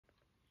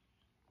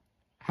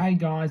Hey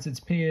guys, it's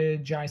Peter,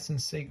 Jason,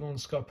 Segel and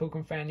Scott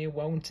Pilgrim fan here.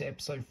 Welcome to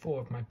episode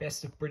 4 of my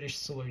Best of British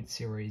Salute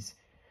series.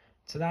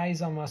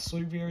 Today's my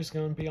salute video is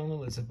going to be on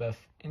Elizabeth.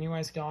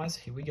 Anyways guys,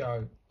 here we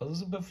go.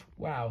 Elizabeth,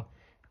 wow.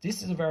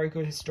 This is a very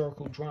good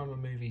historical drama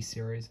movie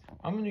series.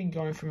 I'm going to be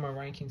going through my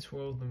rankings for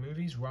all of the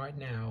movies right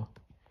now.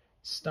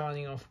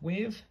 Starting off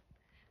with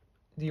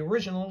the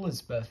original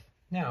Elizabeth.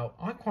 Now,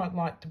 I quite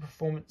like the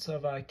performance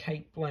of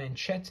Cate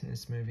Blanchett in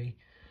this movie.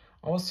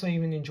 I also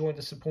even enjoyed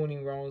the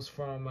supporting roles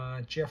from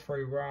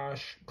Geoffrey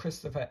Rush,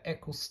 Christopher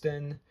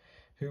Eccleston,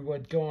 who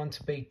would go on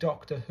to be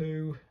Doctor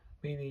Who,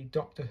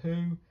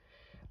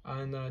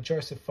 and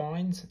Joseph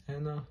Fiennes,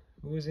 and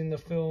who was in the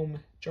film.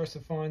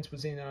 Joseph Fiennes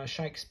was in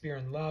Shakespeare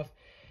in Love,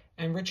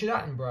 and Richard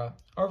Attenborough.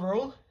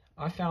 Overall,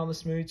 I found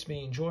this movie to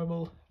be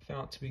enjoyable,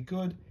 found it to be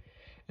good,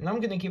 and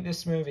I'm going to give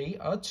this movie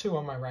a 2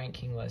 on my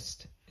ranking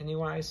list.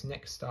 Anyways,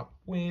 next up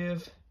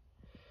with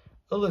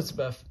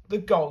Elizabeth, The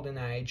Golden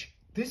Age.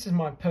 This is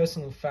my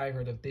personal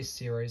favourite of this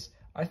series.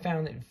 I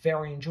found it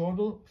very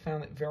enjoyable,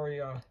 found it very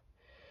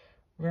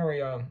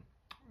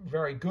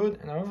good,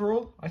 and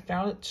overall, I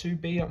found it to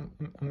be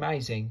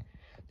amazing.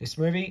 This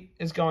movie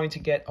is going to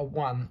get a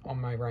 1 on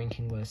my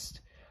ranking list.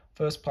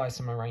 First place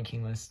on my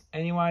ranking list.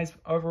 Anyways,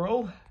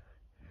 overall,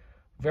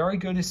 very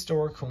good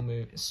historical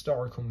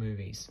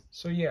movies.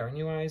 So yeah,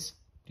 anyways,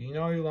 do you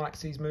know who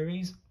likes these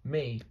movies?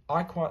 Me.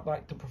 I quite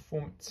like the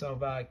performance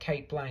of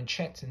Cate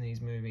Blanchett in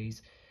these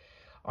movies.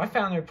 I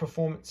found her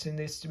performance in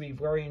this to be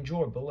very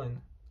enjoyable,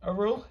 and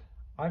overall,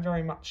 I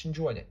very much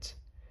enjoyed it.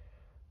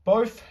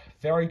 Both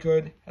very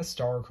good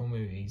historical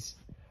movies.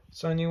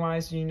 So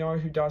anyways, do you know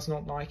who does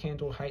not like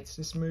and or hates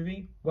this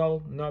movie?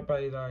 Well,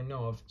 nobody that I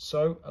know of.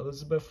 So,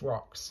 Elizabeth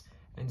rocks.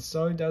 And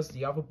so does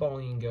The Other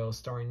Bowling Girl,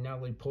 starring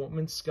Natalie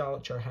Portman,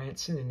 Scarlett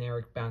Johansson, and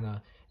Eric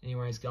Bana.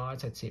 Anyways,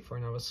 guys, that's it for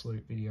another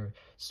salute video.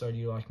 So, do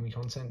you like my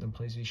content? Then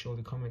please be sure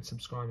to comment,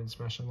 subscribe, and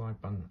smash the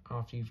like button.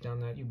 After you've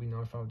done that, you'll be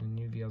notified of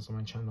new videos on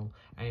my channel.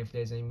 And if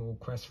there's any more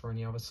requests for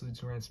any other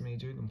salutes or rants for me to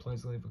do, then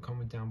please leave a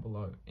comment down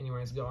below.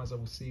 Anyways, guys, I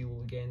will see you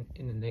all again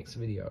in the next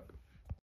video.